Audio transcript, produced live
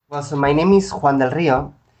Well, so my name is Juan del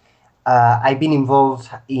Rio. I've been involved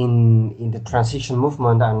in the transition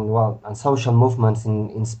movement and social movements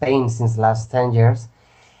in Spain since the last 10 years.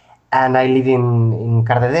 And I live in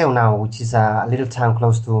Cardedeu now, which is a little town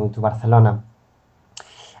close to Barcelona.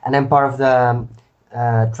 And I'm part of the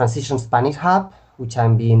Transition Spanish Hub, which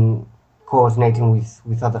I'm been coordinating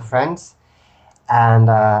with other friends. And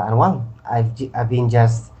well, I've been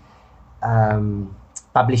just um,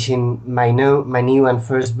 publishing my new and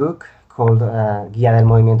first book called Guía del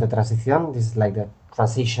Movimiento de Transición. This is like the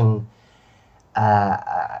transition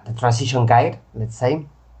guide, let's say.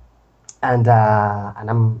 And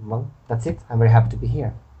that's it. I'm very happy to be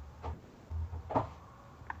here.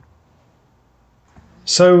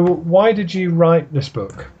 So, why did you write this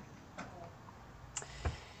book?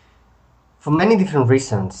 For many different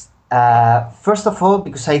reasons. First of all,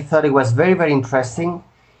 because I thought it was very, very interesting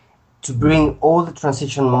to bring all the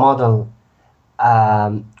transition model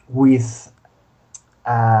with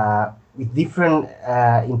different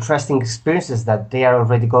interesting experiences that they are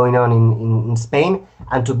already going on in Spain,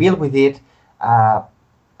 and to build with it a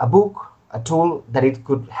book, a tool that it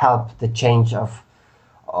could help the change of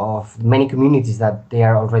many communities that they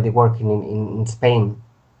are already working in Spain.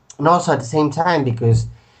 And also at the same time, because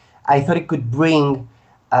I thought it could bring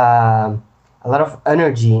a lot of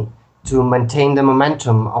energy to maintain the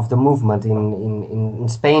momentum of the movement in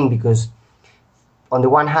Spain, because on the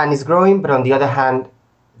one hand it's growing, but on the other hand,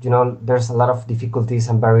 there's a lot of difficulties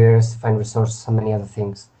and barriers to find resources and many other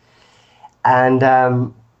things. And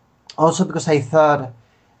also because I thought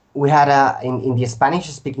we had in the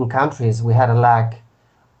Spanish-speaking countries, we had a lack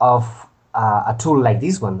of a tool like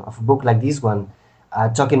this one, of a book like this one,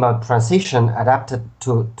 talking about transition adapted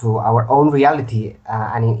to our own reality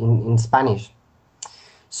and in Spanish.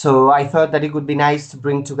 So I thought that it would be nice to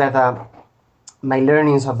bring together my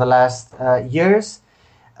learnings of the last years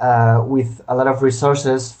with a lot of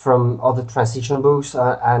resources from other transition books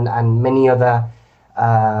and many other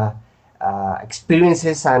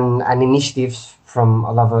experiences and initiatives from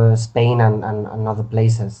all over Spain and other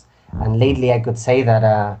places. And lately I could say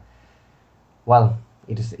that,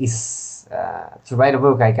 it is to write a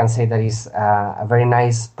book, I can say that is a very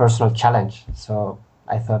nice personal challenge. So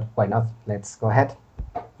I thought, why not? Let's go ahead.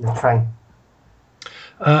 Let's try.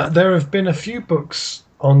 There have been a few books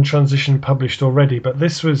on transition published already, but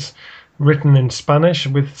this was written in Spanish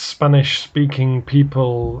with Spanish-speaking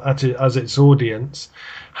people as its audience.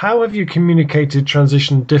 How have you communicated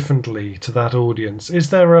transition differently to that audience? Is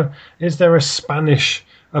there a Spanish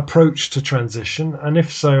approach to transition, and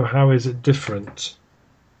if so, how is it different?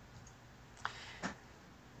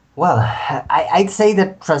 Well, I'd say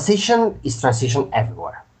that transition is transition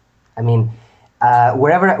everywhere. I mean,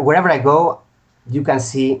 wherever I go, you can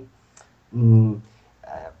see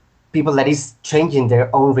people that is changing their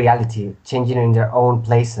own reality, changing in their own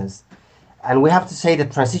places. And we have to say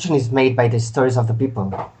that transition is made by the stories of the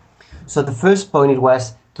people. So the first point it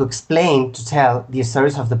was to explain, to tell the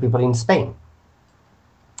stories of the people in Spain.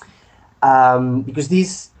 Because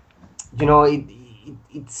this,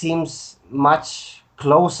 it seems much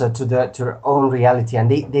closer to their own reality, and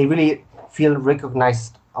they really feel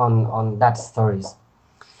recognized on that stories.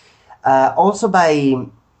 Also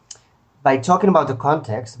by talking about the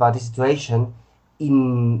context, about the situation,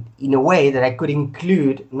 in a way that I could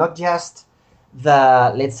include not just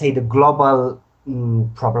let's say the global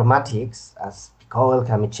problematics as coal,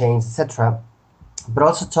 climate change, etc., but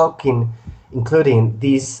also including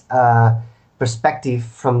this perspective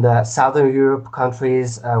from the Southern Europe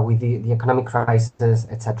countries with the economic crisis,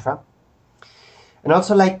 etc., and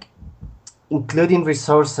also like including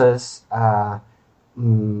resources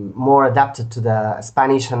more adapted to the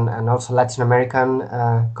Spanish and also Latin American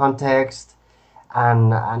context,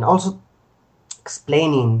 and also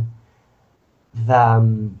explaining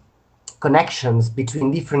the connections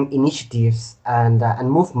between different initiatives and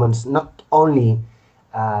movements, not only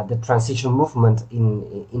the transition movement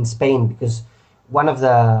in Spain, because one of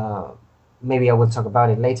the, maybe I will talk about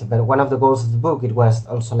it later, but one of the goals of the book, it was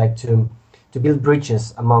also like to build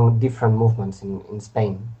bridges among different movements in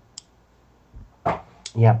Spain.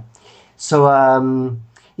 Yeah. So and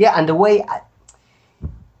the way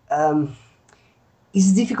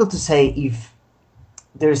it's difficult to say if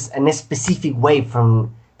there's a specific way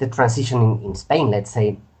from the transition in Spain, let's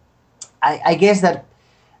say. I guess that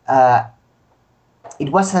it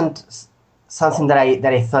wasn't something that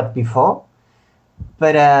I thought before,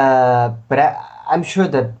 but I'm sure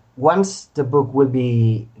that once the book will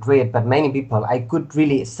be read by many people, I could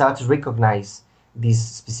really start to recognize these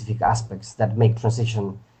specific aspects that make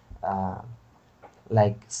transition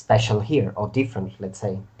like special here or different, let's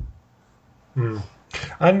say.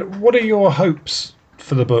 And what are your hopes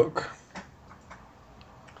for the book?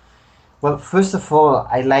 Well, first of all,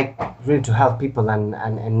 I like really to help people and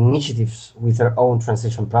initiatives with their own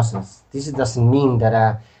transition process. This doesn't mean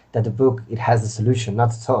that the book it has the solution,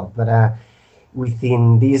 not at all. But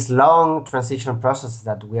within this long transition process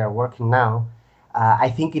that we are working now, I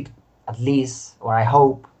think it at least, or I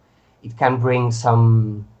hope, it can bring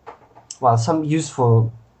some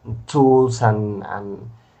useful tools and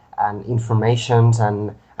informations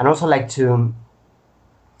and also like to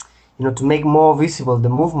to make more visible the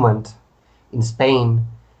movement in Spain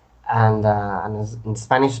and in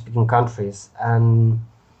Spanish-speaking countries, and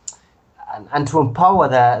to empower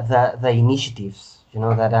the initiatives.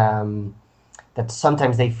 That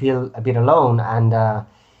sometimes they feel a bit alone. And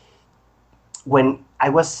when I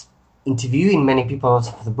was interviewing many people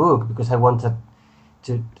also for the book, because I wanted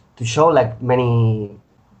to to show like many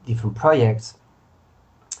different projects,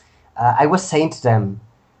 I was saying to them,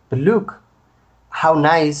 "But look, how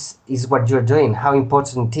nice is what you're doing? How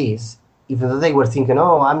important it is." Even though they were thinking,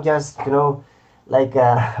 "Oh, I'm just like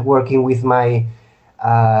working with my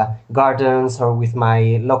gardens or with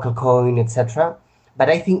my local coin, etc." But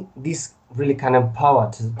I think this really can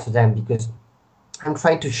empower to them, because I'm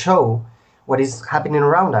trying to show what is happening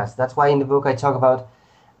around us. That's why in the book I talk about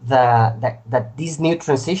that this new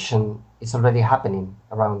transition is already happening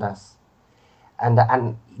around us. And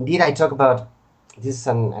indeed I talk about this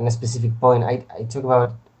on a specific point. I talk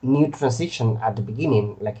about new transition at the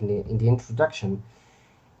beginning, like in the introduction,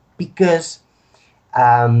 because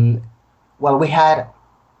well, we had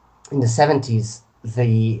in the 70s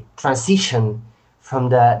the transition from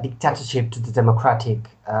the dictatorship to the democratic,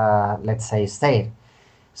 let's say, state.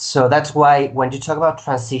 So that's why when you talk about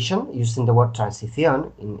transition, using the word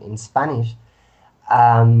transición in Spanish,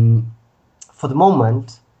 for the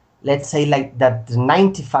moment, let's say like that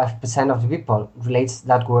 95% of the people relates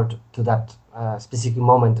that word to that specific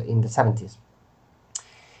moment in the 70s.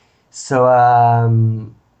 So,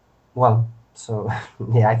 well, so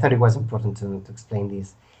yeah, I thought it was important to explain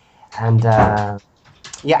this. And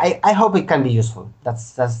yeah, I hope it can be useful.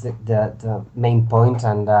 That's the main point.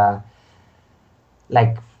 And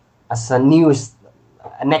like as a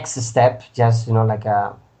next step, just like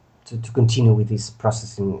to continue with this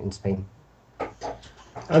process in Spain.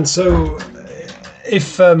 And so, if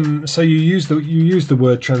so, you use the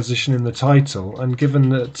word transition in the title, and given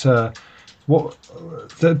that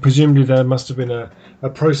presumably there must have been a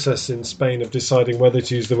process in Spain of deciding whether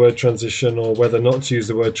to use the word transition or whether not to use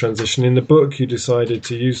the word transition. In the book, you decided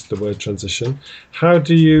to use the word transition. How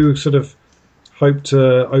do you sort of hope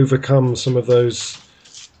to overcome some of those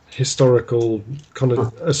historical kind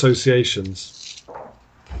of associations?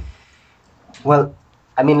 Well,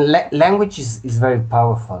 I mean, language is very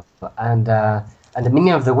powerful, and the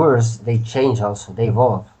meaning of the words, they change also, they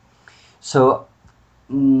evolve. So,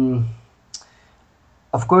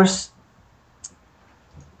 of course,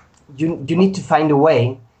 you need to find a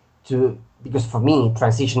way to, because for me,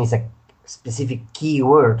 transition is a specific key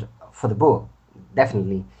word for the book,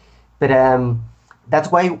 definitely. But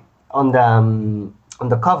that's why on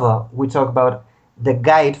the cover we talk about the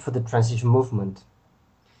guide for the transition movement.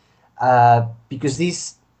 Because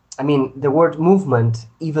this, I mean, the word movement,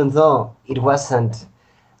 even though it wasn't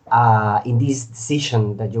in this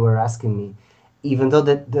decision that you were asking me, even though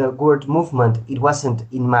the word movement, it wasn't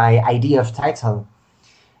in my idea of title,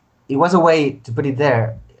 it was a way to put it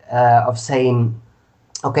there, of saying,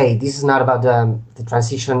 okay, this is not about the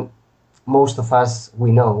transition most of us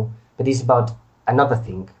we know, but it's about another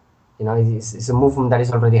thing. It's a movement that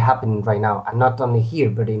is already happening right now, and not only here,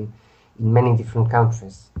 but in many different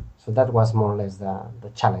countries. So that was more or less the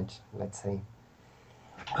challenge, let's say.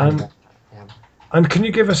 And yeah. And can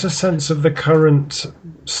you give us a sense of the current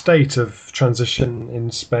state of transition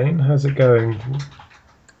in Spain? How's it going?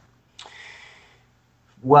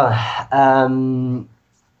 Well,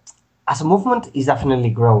 as a movement, is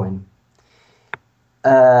definitely growing.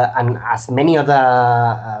 And as many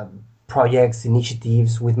other projects,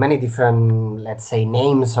 initiatives with many different, let's say,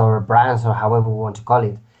 names or brands or however we want to call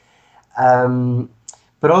it.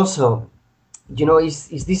 But also,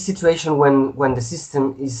 is this situation when the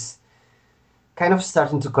system is kind of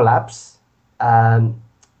starting to collapse,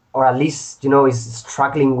 or at least, is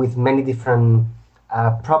struggling with many different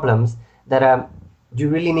problems that you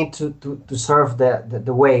really need to surf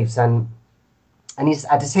the waves. And it's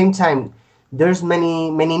at the same time, there's many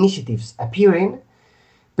initiatives appearing,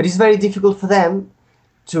 but it's very difficult for them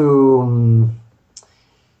to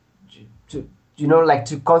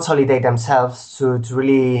to consolidate themselves to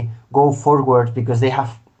really go forward, because they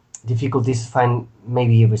have difficulties to find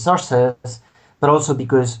maybe resources, but also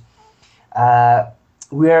because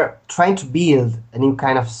we're trying to build a new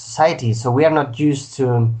kind of society. So we are not used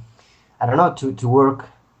to, I don't know, to work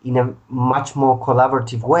in a much more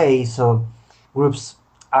collaborative way. So groups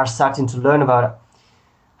are starting to learn about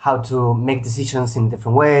how to make decisions in a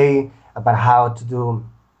different way, about how to do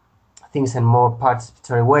things in a more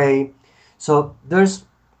participatory way. So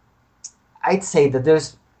I'd say that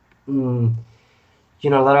there's, a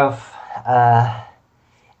lot of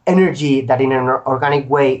energy that in an organic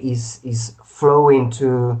way is flowing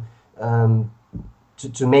to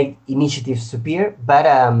make initiatives appear, but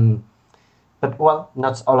well,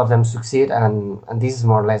 not all of them succeed, and this is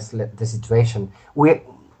more or less the situation. We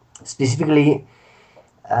specifically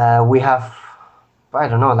we have, I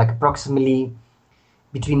don't know, like approximately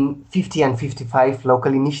between 50 and 55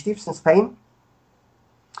 local initiatives in Spain.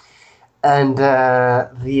 And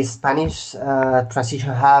the Spanish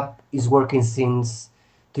Transition Hub is working since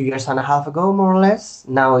 2 years and a half ago, more or less.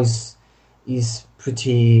 Now is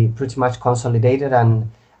pretty much consolidated,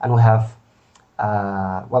 and we have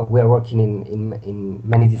we are working in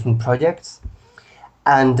many different projects,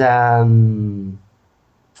 and and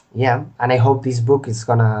I hope this book is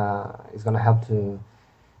gonna help to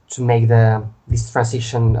make this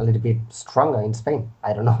transition a little bit stronger in Spain.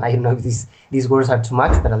 I don't know. I don't know if these words are too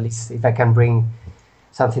much, but at least if I can bring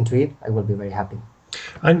something to it, I will be very happy.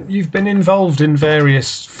 And you've been involved in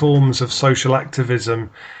various forms of social activism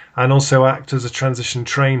and also act as a transition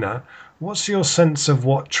trainer. What's your sense of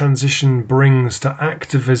what transition brings to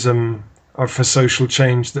activism or for social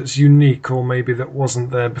change that's unique, or maybe that wasn't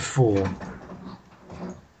there before?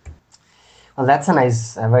 Well, that's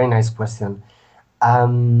a very nice question.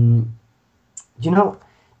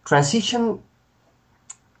 Transition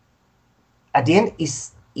at the end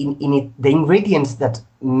is in it, the ingredients that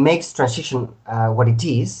makes transition what it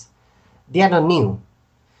is. They are not new,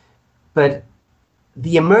 but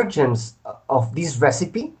the emergence of this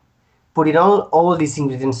recipe, putting all these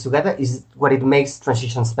ingredients together, is what it makes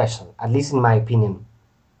transition special, at least in my opinion.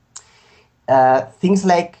 Things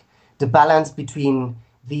like the balance between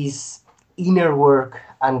this inner work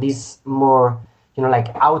and this more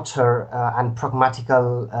like outer and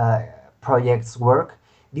pragmatical projects work.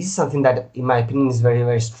 This is something that, in my opinion, is very,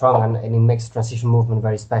 very strong, and it makes transition movement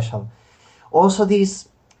very special. Also, this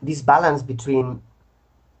balance between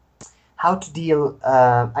how to deal,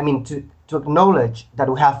 to acknowledge that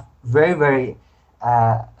we have very, very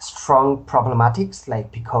strong problematics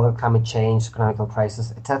like PCOR, climate change, economic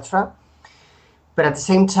crisis, etc. But at the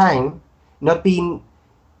same time, not being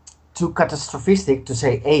too catastrophistic to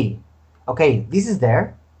say, hey, okay, this is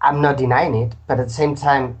there, I'm not denying it, but at the same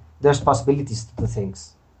time, there's possibilities to do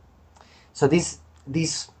things. So this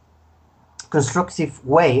constructive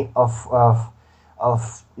way of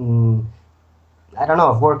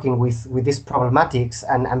working with these problematics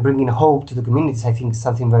and bringing hope to the communities, I think is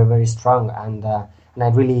something very, very strong, and I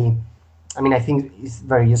think it's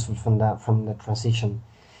very useful from the transition.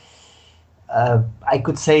 I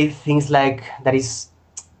could say things like that is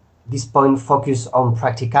this point focus on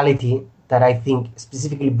practicality that I think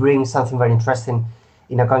specifically brings something very interesting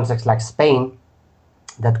in a context like Spain,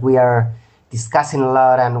 that we are discussing a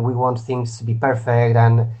lot and we want things to be perfect,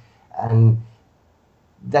 and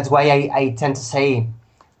that's why I tend to say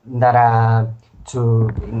that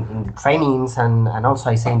in the trainings, and also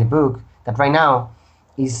I say in the book that right now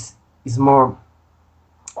is more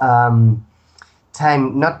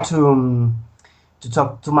time not to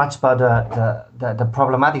talk too much about the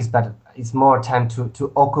problematics, but it's more time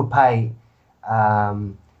to occupy,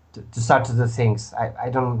 to start to do things.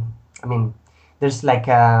 There's like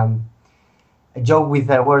a joke with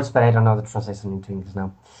the words, but I don't know the translation into English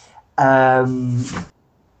now.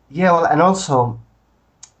 And also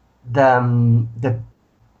the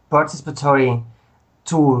participatory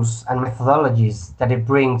tools and methodologies that it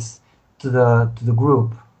brings to the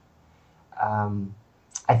group.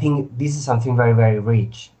 I think this is something very, very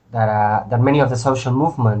rich that many of the social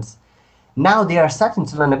movements now they are starting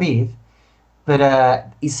to learn a bit, but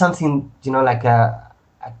it's something like a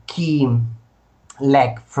key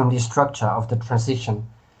leg from the structure of the transition,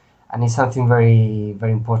 and it's something very,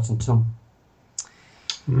 very important too.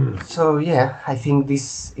 So I think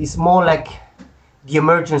this is more like the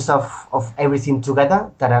emergence of everything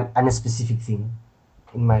together than a specific thing,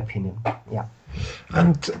 in my opinion. Yeah.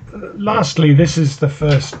 And lastly, this is the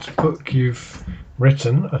first book you've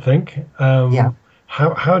written, I think.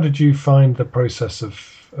 How did you find the process of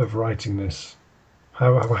writing this?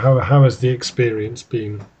 How has the experience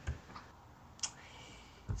been?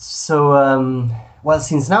 So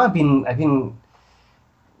since now I've been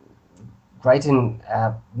writing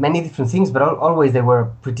many different things, but always they were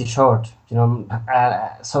pretty short.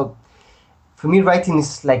 So for me, writing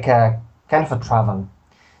is like a kind of a travel.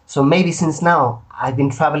 So maybe since now I've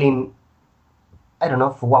been traveling, I don't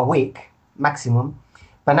know, for 1 week maximum,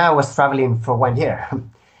 but now I was traveling for 1 year.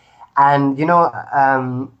 And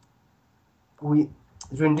we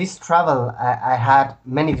during this travel, I had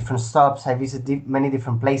many different stops. I visited many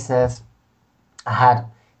different places. I had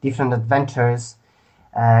different adventures,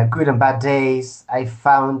 good and bad days. I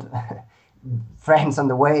found friends on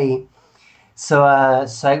the way. So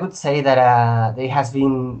I would say that it has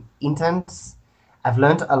been intense. I've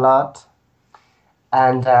learned a lot,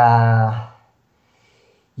 and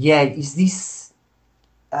yeah, it's this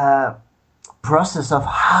uh, process of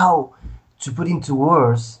how to put into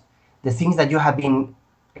words the things that you have been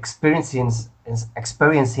experiencing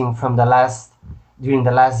experiencing from the last during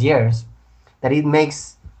the last years, that it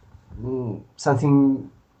makes something,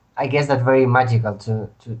 I guess, that very magical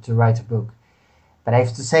to write a book. But I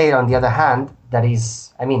have to say, on the other hand, that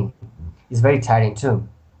is, I mean, it's very tiring too.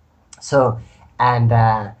 So, and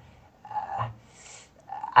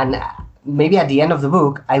and maybe at the end of the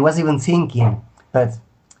book, I was even thinking, but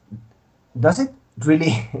does it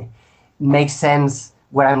really make sense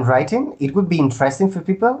where I'm writing? It would be interesting for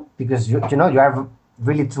people because you are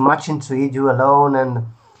really too much into it, you alone, and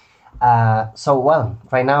so well,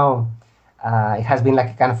 right now it has been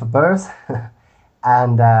like a kind of a birth,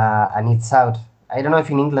 and it's out. I don't know if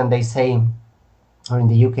in England they say, or in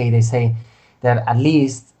the UK they say, that at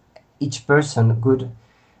least each person could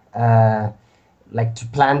like to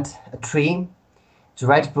plant a tree, to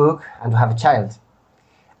write a book, and to have a child.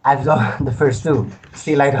 I've done the first two.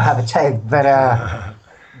 Still, I don't have a child, but I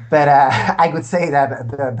could say that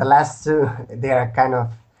the last two, they are kind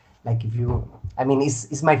of like, if you, I mean,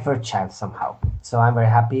 it's my first child somehow. So I'm very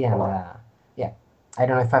happy, and yeah, I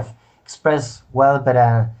don't know if I've expressed well, but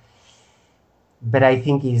I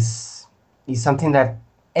think is something that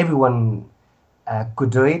everyone could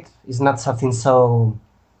do it. It's not something so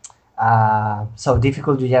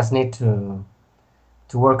difficult. You just need to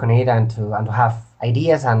work on it, and to have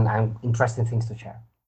ideas and interesting things to share.